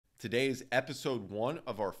Today is episode 1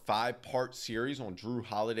 of our 5-part series on Jrue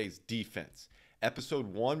Holiday's defense.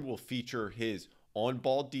 Episode 1 will feature his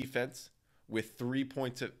on-ball defense with 3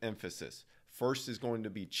 points of emphasis. First is going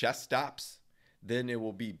to be chest stops. Then it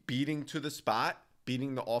will be beating to the spot,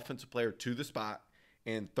 beating the offensive player to the spot.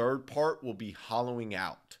 And third part will be hollowing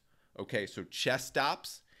out. Okay, so chest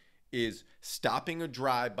stops is stopping a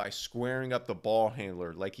drive by squaring up the ball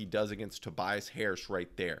handler like he does against Tobias Harris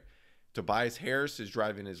right there. Tobias Harris is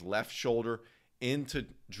driving his left shoulder into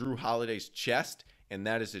Jrue Holiday's chest, and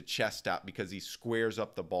that is a chest stop because he squares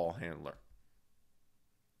up the ball handler.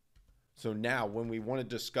 So now when we want to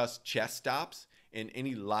discuss chest stops and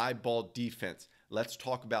any live ball defense, let's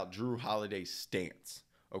talk about Jrue Holiday's stance.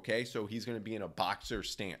 Okay, so he's going to be in a boxer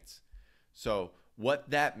stance. So what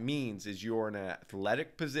that means is you're in an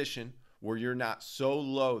athletic position where you're not so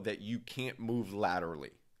low that you can't move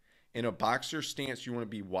laterally. In a boxer stance, you want to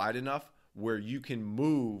be wide enough where you can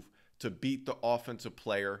move to beat the offensive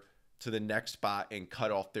player to the next spot and cut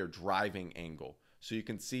off their driving angle. So you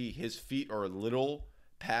can see his feet are a little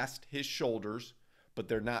past his shoulders, but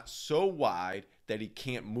they're not so wide that he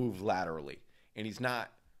can't move laterally. And he's not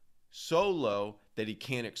so low that he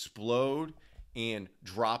can't explode and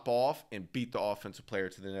drop off and beat the offensive player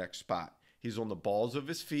to the next spot. He's on the balls of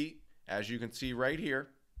his feet, as you can see right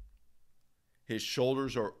here. His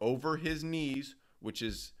shoulders are over his knees, which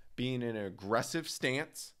is being in an aggressive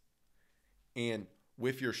stance. And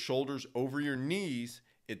with your shoulders over your knees,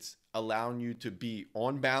 it's allowing you to be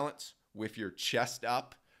on balance with your chest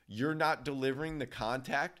up. You're not delivering the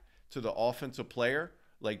contact to the offensive player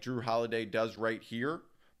like Jrue Holiday does right here,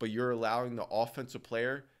 but you're allowing the offensive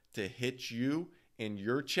player to hit you in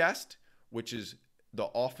your chest, which is the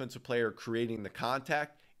offensive player creating the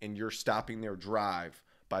contact, and you're stopping their drive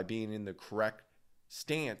by being in the correct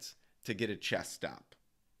stance to get a chest stop.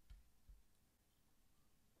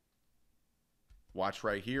 Watch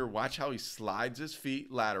right here. Watch how he slides his feet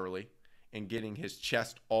laterally and getting his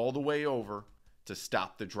chest all the way over to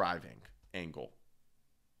stop the driving angle.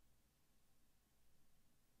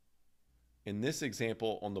 In this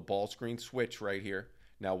example on the ball screen switch right here,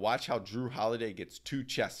 now watch how Jrue Holiday gets 2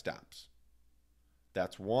 chest stops.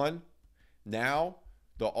 That's 1. Now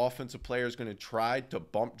the offensive player is going to try to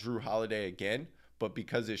bump Jrue Holiday again, but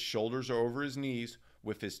because his shoulders are over his knees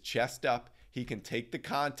with his chest up, he can take the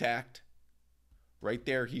contact. Right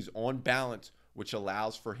there, he's on balance, which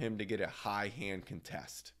allows for him to get a high hand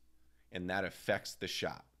contest, and that affects the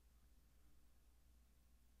shot.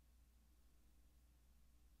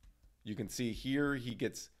 You can see here he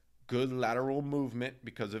gets good lateral movement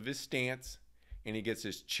because of his stance, and he gets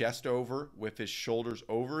his chest over with his shoulders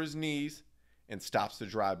over his knees and stops the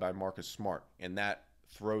drive by Marcus Smart, and that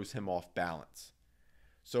throws him off balance.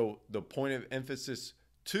 So the point of emphasis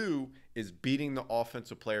 2 is beating the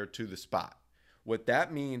offensive player to the spot. What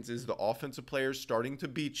that means is the offensive player is starting to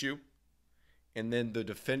beat you, and then the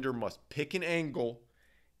defender must pick an angle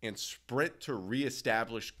and sprint to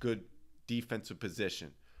reestablish good defensive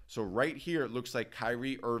position. So right here, it looks like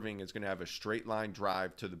Kyrie Irving is going to have a straight line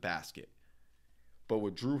drive to the basket. But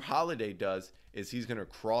what Jrue Holiday does is he's going to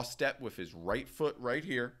cross step with his right foot right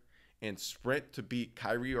here and sprint to beat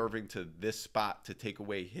Kyrie Irving to this spot to take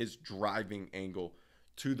away his driving angle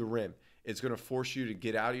to the rim. It's going to force you to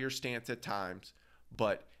get out of your stance at times,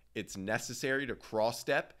 but it's necessary to cross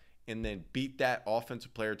step and then beat that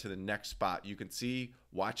offensive player to the next spot. You can see,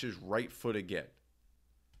 watch his right foot again.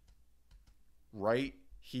 Right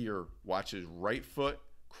here, watch his right foot,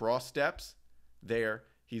 cross steps. There,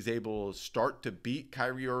 he's able to start to beat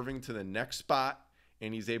Kyrie Irving to the next spot,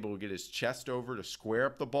 and he's able to get his chest over to square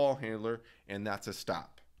up the ball handler, and that's a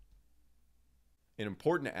stop. An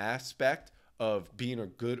important aspect of being a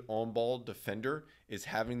good on-ball defender is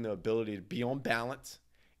having the ability to be on balance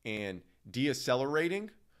and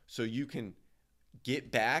decelerating so you can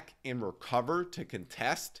get back and recover to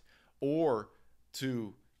contest or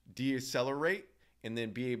to decelerate and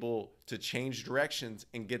then be able to change directions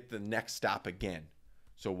and get the next stop again.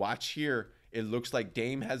 So watch here. It looks like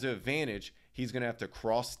Dame has an advantage. He's going to have to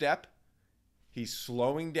cross step. He's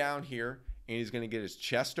slowing down here, and he's going to get his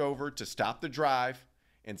chest over to stop the drive.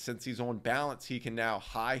 And since he's on balance, he can now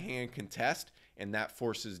high hand contest, and that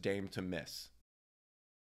forces Dame to miss.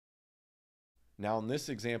 Now in this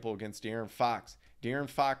example against De'Aaron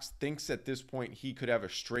Fox thinks at this point he could have a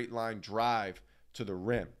straight line drive to the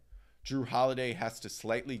rim. Jrue Holiday has to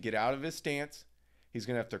slightly get out of his stance. He's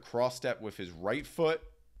going to have to cross step with his right foot,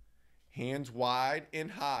 hands wide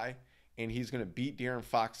and high, and he's going to beat De'Aaron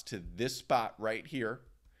Fox to this spot right here.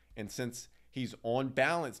 And since he's on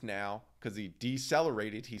balance now, because he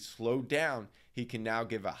decelerated, he slowed down, he can now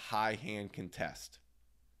give a high hand contest.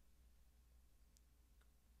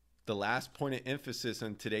 The last point of emphasis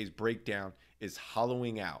in today's breakdown is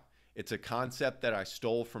hollowing out. It's a concept that I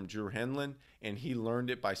stole from Jrue Holiday, and he learned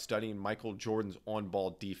it by studying Michael Jordan's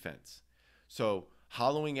on-ball defense. So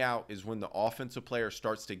hollowing out is when the offensive player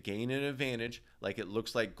starts to gain an advantage, like it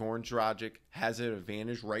looks like Goran Dragic has an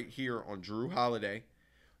advantage right here on Jrue Holiday.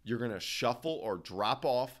 You're going to shuffle or drop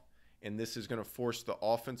off, and this is going to force the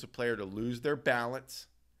offensive player to lose their balance.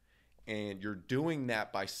 And you're doing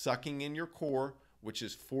that by sucking in your core, which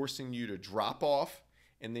is forcing you to drop off,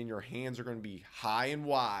 and then your hands are going to be high and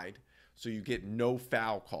wide, so you get no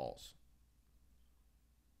foul calls.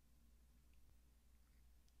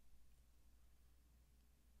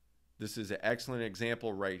 This is an excellent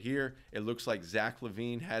example right here. It looks like Zach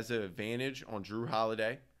LaVine has an advantage on Jrue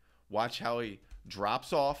Holiday. Watch how he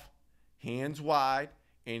drops off, hands wide,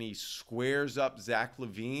 and he squares up Zach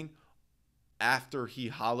LaVine after he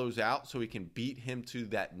hollows out so he can beat him to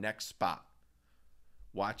that next spot.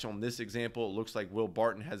 Watch on this example, it looks like Will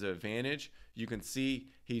Barton has an advantage. You can see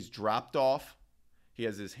he's dropped off. He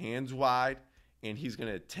has his hands wide, and he's going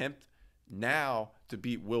to attempt now to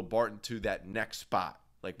beat Will Barton to that next spot,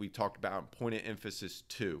 like we talked about in point of emphasis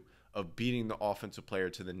 2, of beating the offensive player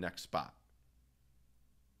to the next spot.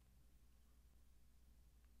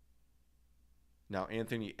 Now,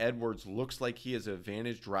 Anthony Edwards looks like he has an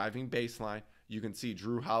advantage driving baseline. You can see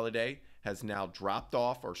Jrue Holiday has now dropped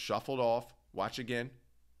off or shuffled off. Watch again.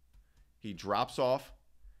 He drops off.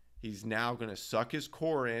 He's now going to suck his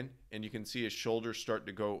core in, and you can see his shoulders start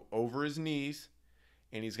to go over his knees,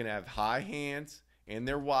 and he's going to have high hands, and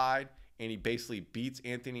they're wide, and he basically beats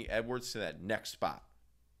Anthony Edwards to that next spot.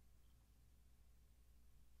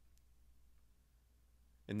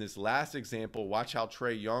 In this last example, watch how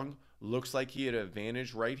Trae Young looks like he had an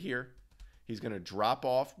advantage right here. He's going to drop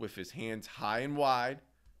off with his hands high and wide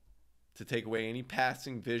to take away any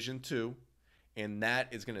passing vision too. And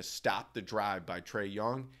that is going to stop the drive by Trae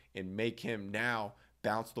Young and make him now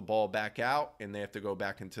bounce the ball back out, and they have to go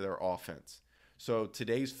back into their offense. So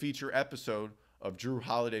today's feature episode of Jrue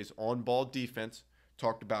Holiday's on-ball defense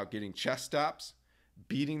talked about getting chest stops,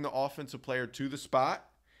 beating the offensive player to the spot,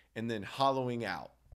 and then hollowing out.